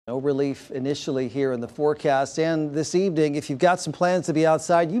No relief initially here in the forecast, and this evening, if you've got some plans to be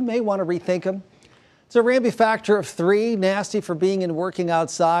outside, you may want to rethink them. It's a Ramby factor of 3, nasty for being and working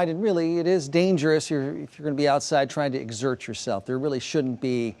outside, and really it is dangerous if you're going to be outside trying to exert yourself. There really shouldn't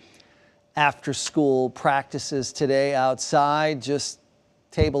be after school practices today outside. Just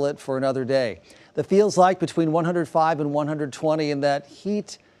table it for another day. The feels like between 105 and 120, and that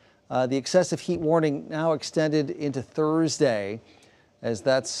heat, the excessive heat warning now extended into Thursday, as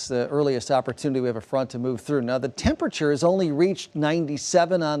that's the earliest opportunity we have a front to move through. Now, the temperature has only reached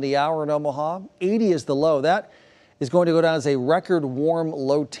 97 on the hour in Omaha. 80 is the low. That is going to go down as a record warm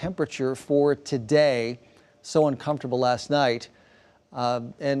low temperature for today. So uncomfortable last night.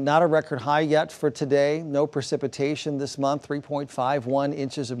 And not a record high yet for today. No precipitation this month, 3.51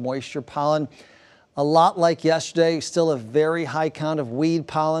 inches of moisture. Pollen, a lot like yesterday, still a very high count of weed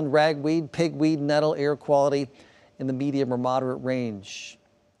pollen, ragweed, pigweed, nettle, air quality in the medium or moderate range.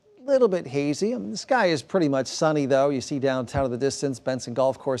 A little bit hazy. The sky is pretty much sunny, though. You see downtown in the distance, Benson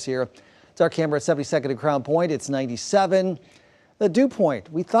Golf Course here. It's our camera at 72nd and Crown Point. It's 97. The dew point,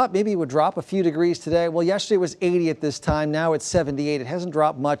 we thought maybe it would drop a few degrees today. Well, yesterday was 80 at this time. Now it's 78. It hasn't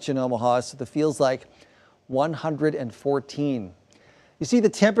dropped much in Omaha, so it feels like 114. You see the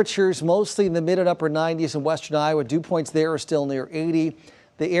temperatures mostly in the mid and upper 90s in western Iowa. Dew points there are still near 80.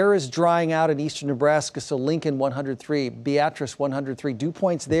 The air is drying out in eastern Nebraska, so Lincoln 103, Beatrice 103. Dew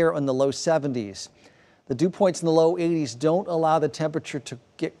points there in the low 70s. The dew points in the low 80s don't allow the temperature to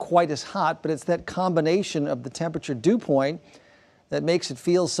get quite as hot, but it's that combination of the temperature dew point that makes it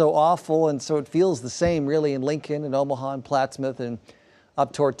feel so awful, and so it feels the same really in Lincoln and Omaha and Plattsmouth and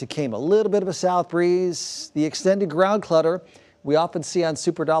up toward Tacoma. A little bit of a south breeze. The extended ground clutter we often see on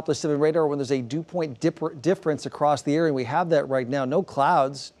Super Doppler 7 radar when there's a dew point difference across the area, and we have that right now. No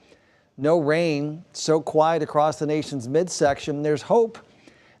clouds, no rain, so quiet across the nation's midsection. There's hope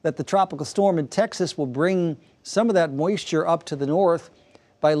that the tropical storm in Texas will bring some of that moisture up to the north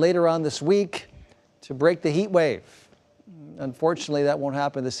by later on this week to break the heat wave. Unfortunately, that won't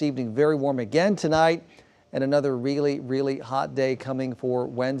happen this evening. Very warm again tonight, and another really, really hot day coming for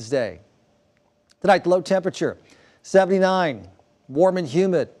Wednesday. Tonight, the low temperature 79, warm and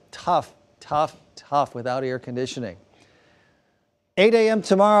humid, tough without air conditioning. 8 a.m.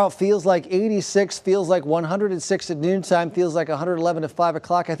 tomorrow feels like 86, feels like 106 at noontime, feels like 111 at 5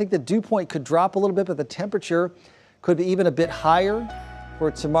 o'clock. I think the dew point could drop a little bit, but the temperature could be even a bit higher for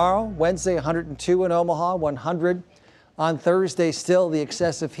tomorrow. Wednesday, 102 in Omaha, 100 on Thursday. Still the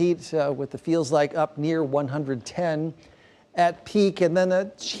excessive heat with the feels like up near 110. At peak, and then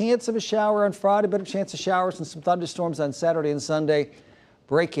a chance of a shower on Friday, better chance of showers and some thunderstorms on Saturday and Sunday,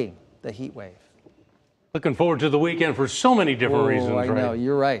 breaking the heat wave. Looking forward to the weekend for so many different reasons, I know, right?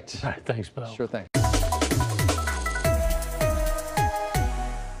 you're right. All right, thanks, Bill. Sure thing.